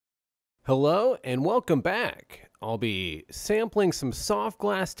Hello and welcome back. I'll be sampling some soft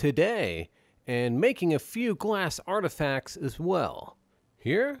glass today and making a few glass artifacts as well,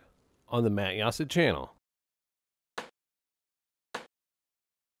 here on the Jasa channel.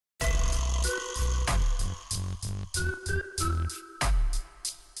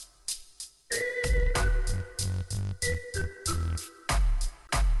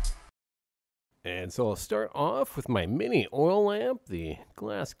 And so I'll start off with my mini oil lamp, the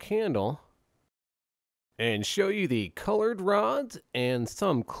glass candle, and show you the colored rods and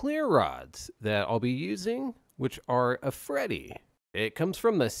some clear rods that I'll be using, which are Effetre. It comes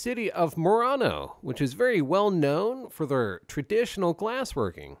from the city of Murano, which is very well known for their traditional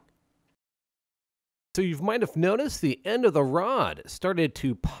glassworking. So you might have noticed the end of the rod started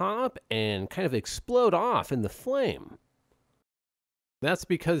to pop and kind of explode off in the flame. That's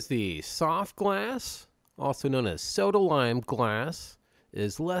because the soft glass, also known as soda lime glass,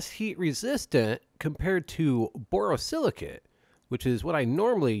 is less heat resistant compared to borosilicate, which is what I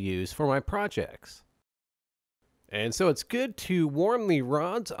normally use for my projects. And so it's good to warm the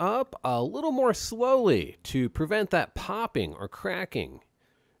rods up a little more slowly to prevent that popping or cracking.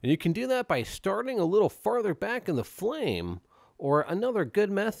 And you can do that by starting a little farther back in the flame, or another good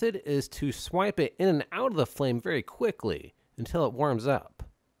method is to swipe it in and out of the flame very quickly until it warms up.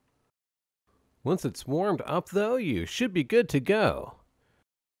 Once it's warmed up though, you should be good to go.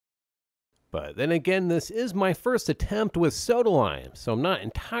 But then again, this is my first attempt with soda lime, so I'm not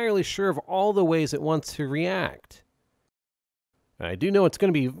entirely sure of all the ways it wants to react. I do know it's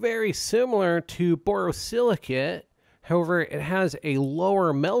going to be very similar to borosilicate, however, it has a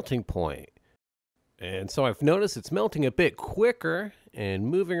lower melting point. And so I've noticed it's melting a bit quicker and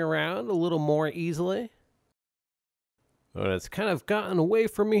moving around a little more easily. But it's kind of gotten away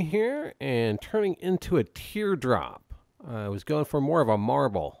from me here and turning into a teardrop. I was going for more of a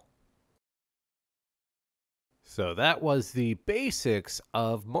marble. So that was the basics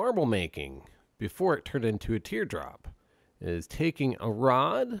of marble making before it turned into a teardrop. It is taking a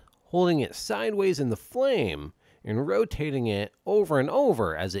rod, holding it sideways in the flame, and rotating it over and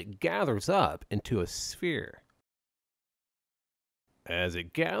over as it gathers up into a sphere. As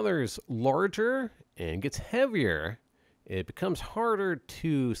it gathers larger and gets heavier, it becomes harder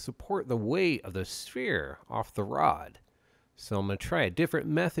to support the weight of the sphere off the rod. So I'm going to try a different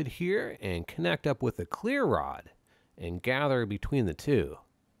method here and connect up with a clear rod and gather between the two.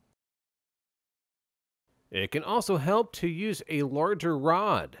 It can also help to use a larger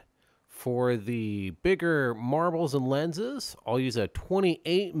rod. For the bigger marbles and lenses, I'll use a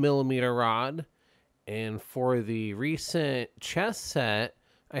 28mm rod. And for the recent chess set,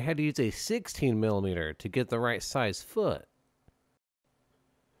 I had to use a 16mm to get the right size foot.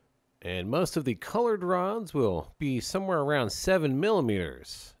 And most of the colored rods will be somewhere around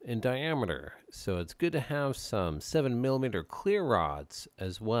 7mm in diameter, so it's good to have some 7mm clear rods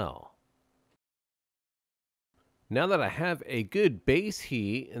as well. Now that I have a good base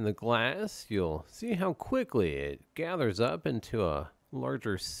heat in the glass, you'll see how quickly it gathers up into a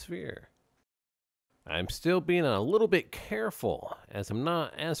larger sphere. I'm still being a little bit careful, as I'm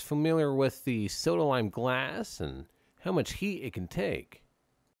not as familiar with the soda lime glass and how much heat it can take.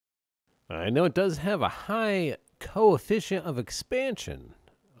 I know it does have a high coefficient of expansion,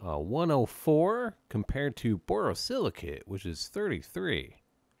 104 compared to borosilicate, which is 33.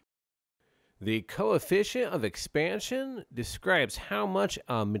 The coefficient of expansion describes how much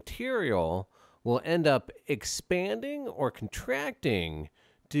a material will end up expanding or contracting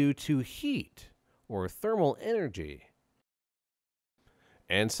due to heat or thermal energy.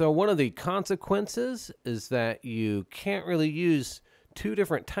 And so one of the consequences is that you can't really use two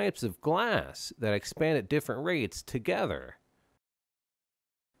different types of glass that expand at different rates together.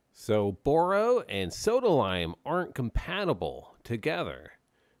 So boro and soda lime aren't compatible together.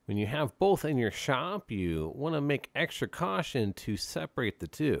 When you have both in your shop, you want to make extra caution to separate the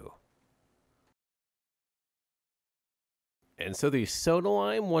two. And so the soda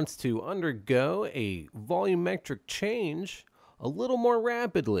lime wants to undergo a volumetric change a little more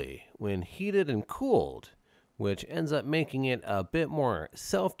rapidly when heated and cooled, which ends up making it a bit more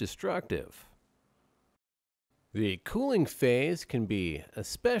self-destructive. The cooling phase can be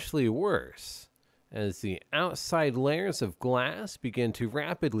especially worse, as the outside layers of glass begin to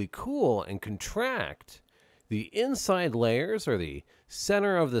rapidly cool and contract. The inside layers, or the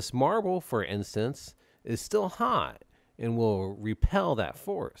center of this marble, for instance, is still hot and will repel that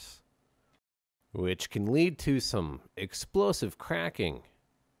force, which can lead to some explosive cracking.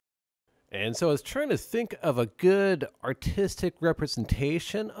 And so I was trying to think of a good artistic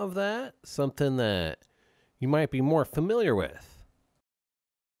representation of that, something that you might be more familiar with.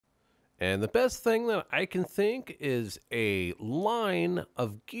 And the best thing that I can think is a line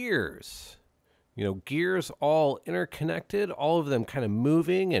of gears. You know, gears all interconnected, all of them kind of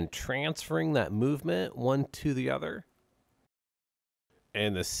moving and transferring that movement one to the other.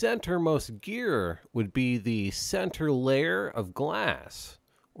 And the centermost gear would be the center layer of glass,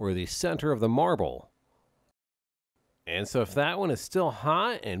 or the center of the marble. And so if that one is still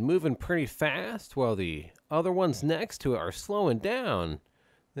hot and moving pretty fast while the other ones next to it are slowing down,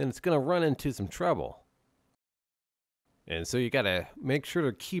 then it's going to run into some trouble. And so you got to make sure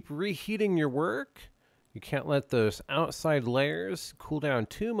to keep reheating your work. You can't let those outside layers cool down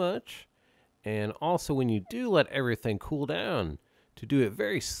too much. And also when you do let everything cool down, to do it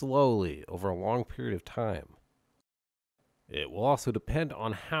very slowly over a long period of time. It will also depend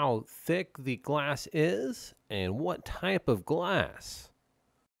on how thick the glass is and what type of glass.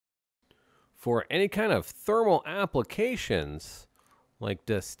 For any kind of thermal applications, like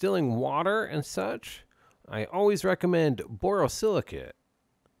distilling water and such, I always recommend borosilicate.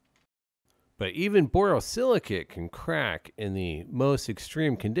 But even borosilicate can crack in the most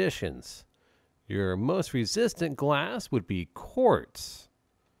extreme conditions. Your most resistant glass would be quartz.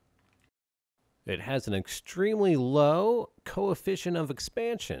 It has an extremely low coefficient of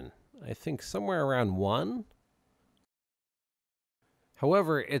expansion, I think somewhere around 1.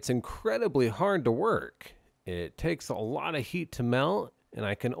 However, it's incredibly hard to work. It takes a lot of heat to melt, and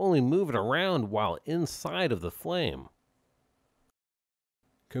I can only move it around while inside of the flame.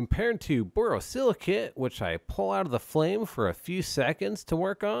 Compared to borosilicate, which I pull out of the flame for a few seconds to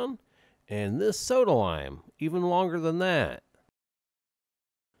work on, and this soda lime, even longer than that.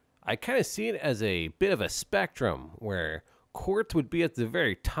 I kind of see it as a bit of a spectrum, where quartz would be at the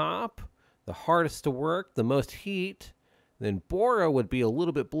very top, the hardest to work, the most heat. Then boro would be a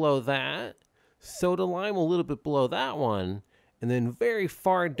little bit below that, soda lime a little bit below that one, and then very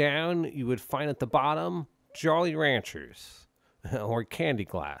far down you would find at the bottom Jolly Ranchers or candy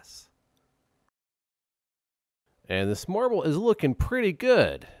glass. And this marble is looking pretty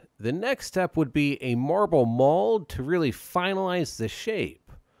good. The next step would be a marble mold to really finalize the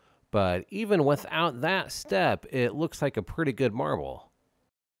shape. But even without that step, it looks like a pretty good marble.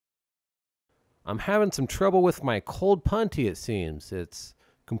 I'm having some trouble with my cold punty, it seems. It's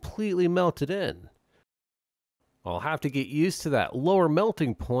completely melted in. I'll have to get used to that lower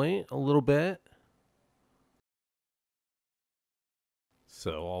melting point a little bit.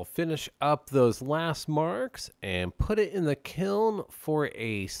 So I'll finish up those last marks and put it in the kiln for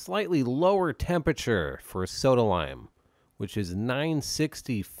a slightly lower temperature for soda lime, which is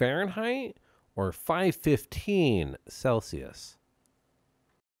 960 Fahrenheit or 515 Celsius.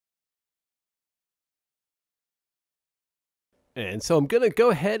 And so I'm going to go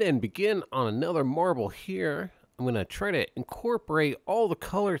ahead and begin on another marble here. I'm going to try to incorporate all the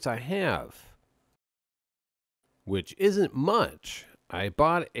colors I have, which isn't much. I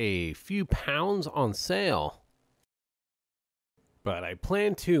bought a few pounds on sale, but I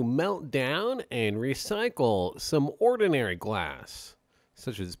plan to melt down and recycle some ordinary glass,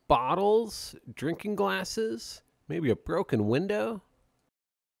 such as bottles, drinking glasses, maybe a broken window.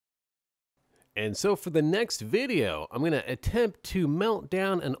 And so for the next video, I'm going to attempt to melt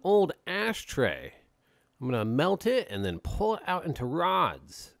down an old ashtray. I'm going to melt it and then pull it out into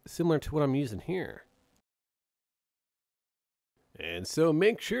rods, similar to what I'm using here. And so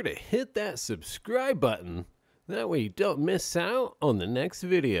make sure to hit that subscribe button. That way you don't miss out on the next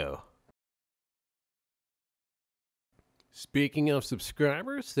video. Speaking of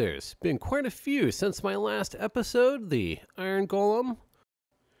subscribers, there's been quite a few since my last episode, the Iron Golem.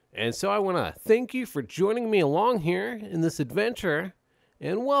 And so I want to thank you for joining me along here in this adventure,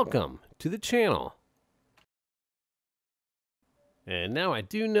 and welcome to the channel. And now I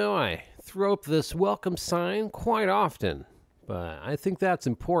do know I throw up this welcome sign quite often, but I think that's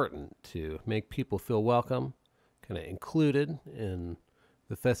important to make people feel welcome, kind of included in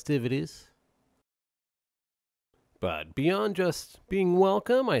the festivities. But beyond just being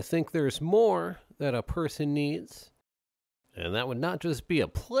welcome, I think there's more that a person needs. And that would not just be a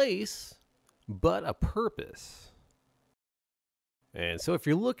place, but a purpose. And so if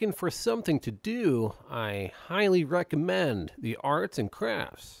you're looking for something to do, I highly recommend the arts and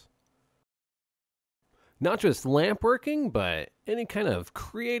crafts. Not just lampworking, but any kind of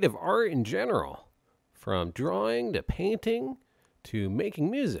creative art in general. From drawing to painting to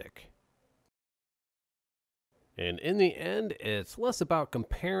making music. And in the end, it's less about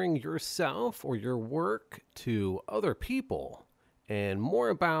comparing yourself or your work to other people and more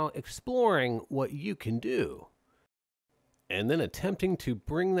about exploring what you can do and then attempting to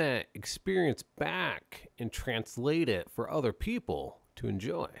bring that experience back and translate it for other people to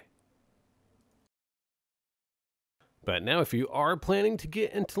enjoy. But now if you are planning to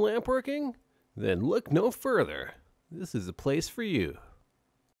get into lampworking, then look no further. This is a place for you.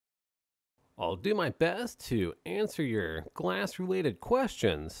 I'll do my best to answer your glass-related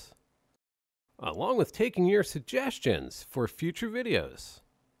questions, along with taking your suggestions for future videos.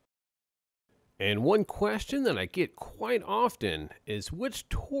 And one question that I get quite often is, which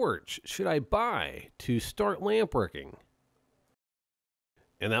torch should I buy to start lampworking?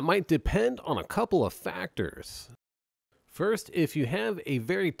 And that might depend on a couple of factors. First, if you have a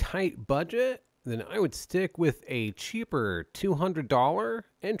very tight budget, then I would stick with a cheaper $200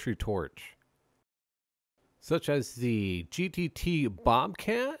 entry torch, such as the GTT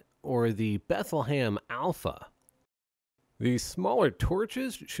Bobcat or the Bethlehem Alpha. These smaller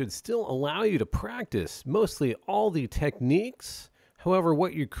torches should still allow you to practice mostly all the techniques. However,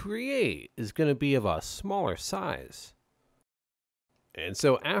 what you create is going to be of a smaller size. And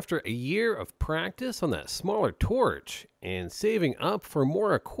so after a year of practice on that smaller torch and saving up for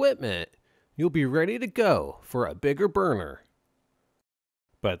more equipment, you'll be ready to go for a bigger burner.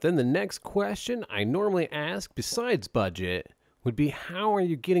 But then the next question I normally ask besides budget would be, how are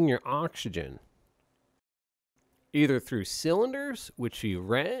you getting your oxygen? Either through cylinders, which you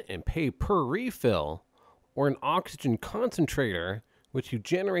rent and pay per refill, or an oxygen concentrator, which you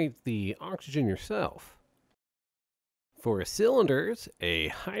generate the oxygen yourself. For cylinders, a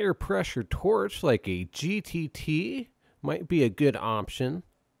higher pressure torch like a GTT might be a good option.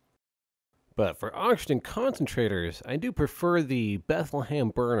 But for oxygen concentrators, I do prefer the Bethlehem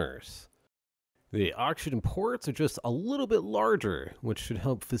burners. The oxygen ports are just a little bit larger, which should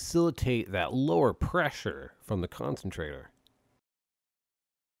help facilitate that lower pressure from the concentrator.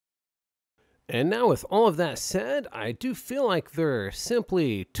 And now with all of that said, I do feel like they're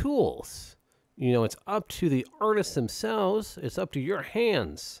simply tools. You know, it's up to the artists themselves, it's up to your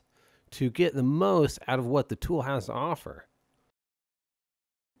hands to get the most out of what the tool has to offer.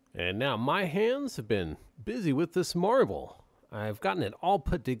 And now my hands have been busy with this marble. I've gotten it all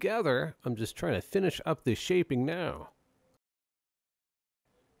put together. I'm just trying to finish up the shaping now.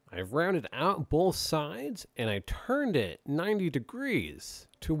 I've rounded out both sides and I turned it 90 degrees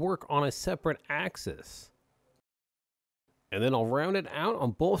to work on a separate axis. And then I'll round it out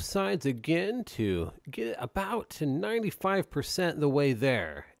on both sides again to get it about to 95% the way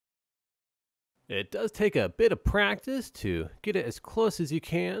there. It does take a bit of practice to get it as close as you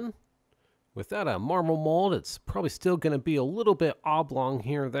can. Without a marble mold, it's probably still going to be a little bit oblong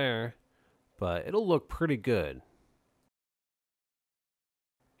here or there, but it'll look pretty good.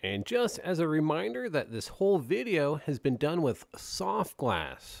 And just as a reminder that this whole video has been done with soft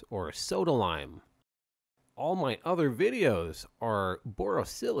glass or soda lime. All my other videos are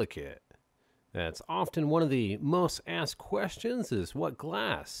borosilicate. That's often one of the most asked questions is, what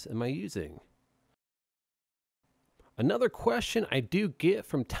glass am I using? Another question I do get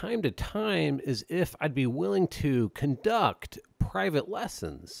from time to time is if I'd be willing to conduct private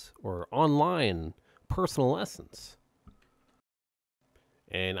lessons or online personal lessons.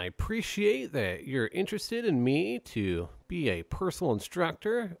 And I appreciate that you're interested in me to be a personal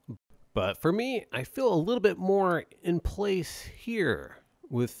instructor. But for me, I feel a little bit more in place here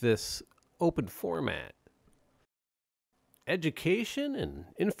with this open format. Education and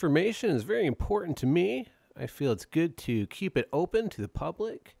information is very important to me. I feel it's good to keep it open to the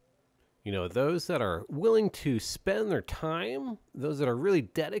public. You know, those that are willing to spend their time, those that are really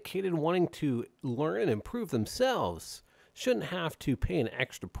dedicated, wanting to learn and improve themselves, shouldn't have to pay an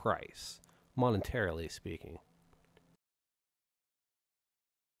extra price, monetarily speaking.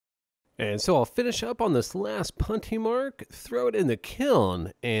 And so I'll finish up on this last punty mark, throw it in the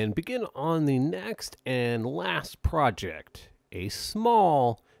kiln, and begin on the next and last project, a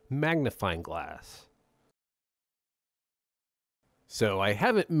small magnifying glass. So I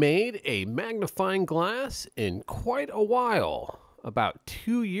haven't made a magnifying glass in quite a while, about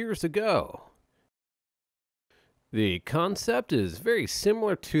 2 years ago. The concept is very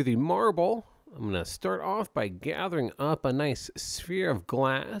similar to the marble. I'm going to start off by gathering up a nice sphere of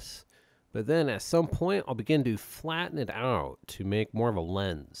glass. But then at some point, I'll begin to flatten it out to make more of a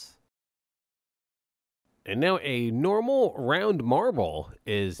lens. And now a normal round marble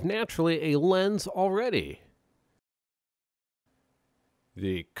is naturally a lens already.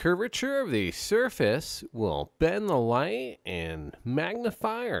 The curvature of the surface will bend the light and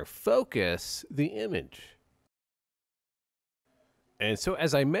magnify or focus the image. And so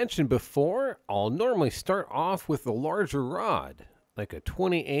as I mentioned before, I'll normally start off with the larger rod, like a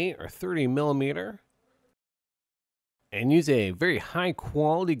 28 or 30 millimeter, and use a very high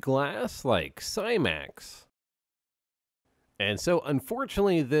quality glass like Simax. And so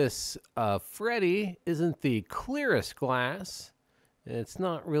unfortunately this Effetre isn't the clearest glass. It's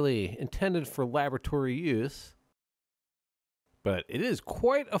not really intended for laboratory use, but it is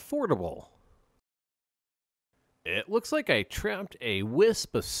quite affordable. It looks like I trapped a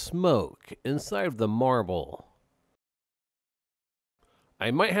wisp of smoke inside of the marble.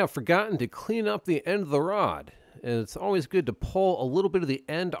 I might have forgotten to clean up the end of the rod, and it's always good to pull a little bit of the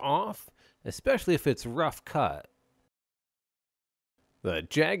end off, especially if it's rough cut. The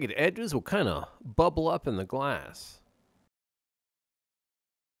jagged edges will kind of bubble up in the glass.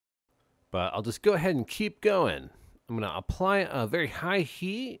 But I'll just go ahead and keep going. I'm going to apply a very high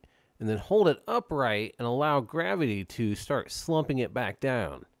heat and then hold it upright and allow gravity to start slumping it back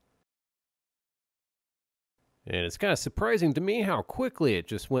down. And it's kind of surprising to me how quickly it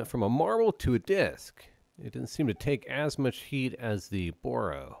just went from a marble to a disc. It didn't seem to take as much heat as the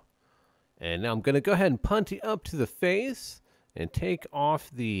Boro. And now I'm going to go ahead and punty up to the face and take off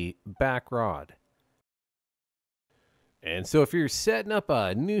the back rod. And so if you're setting up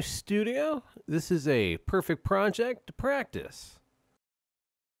a new studio, this is a perfect project to practice.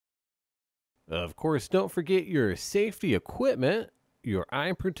 Of course, don't forget your safety equipment, your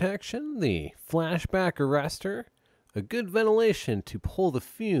eye protection, the flashback arrestor, a good ventilation to pull the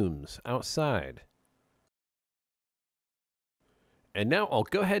fumes outside. And now I'll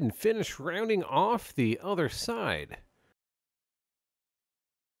go ahead and finish rounding off the other side.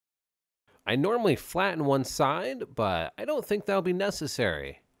 I normally flatten one side, but I don't think that'll be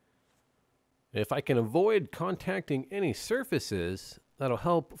necessary. If I can avoid contacting any surfaces, that'll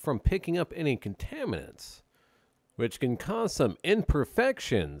help from picking up any contaminants, which can cause some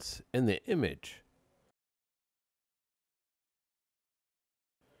imperfections in the image.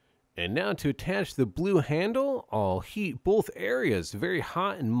 And now to attach the blue handle, I'll heat both areas very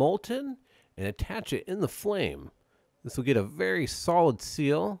hot and molten and attach it in the flame. This will get a very solid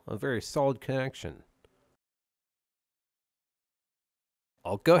seal, a very solid connection.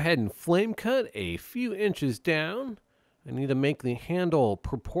 I'll go ahead and flame cut a few inches down. I need to make the handle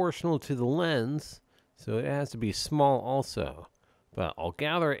proportional to the lens, so it has to be small also. But I'll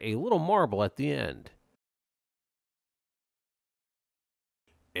gather a little marble at the end.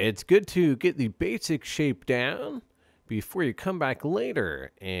 It's good to get the basic shape down before you come back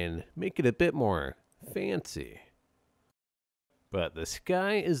later and make it a bit more fancy. But the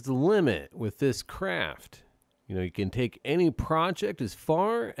sky is the limit with this craft. You know, you can take any project as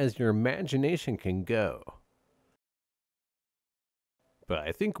far as your imagination can go. But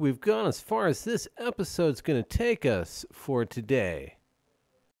I think we've gone as far as this episode's going to take us for today.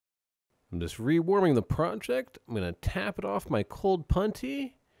 I'm just rewarming the project. I'm going to tap it off my cold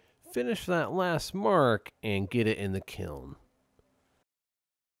punty, finish that last mark, and get it in the kiln.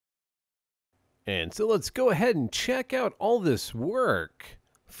 And so let's go ahead and check out all this work.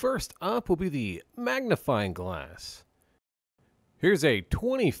 First up will be the magnifying glass. Here's a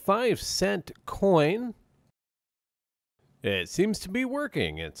 25-cent coin. It seems to be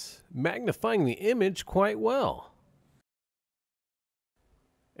working. It's magnifying the image quite well.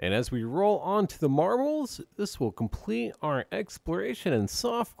 And as we roll onto the marbles, this will complete our exploration in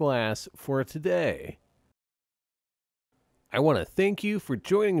soft glass for today. I want to thank you for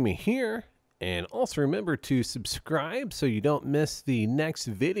joining me here, and also remember to subscribe so you don't miss the next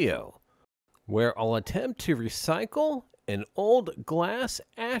video, where I'll attempt to recycle an old glass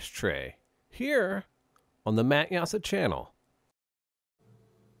ashtray here on the Jasa channel.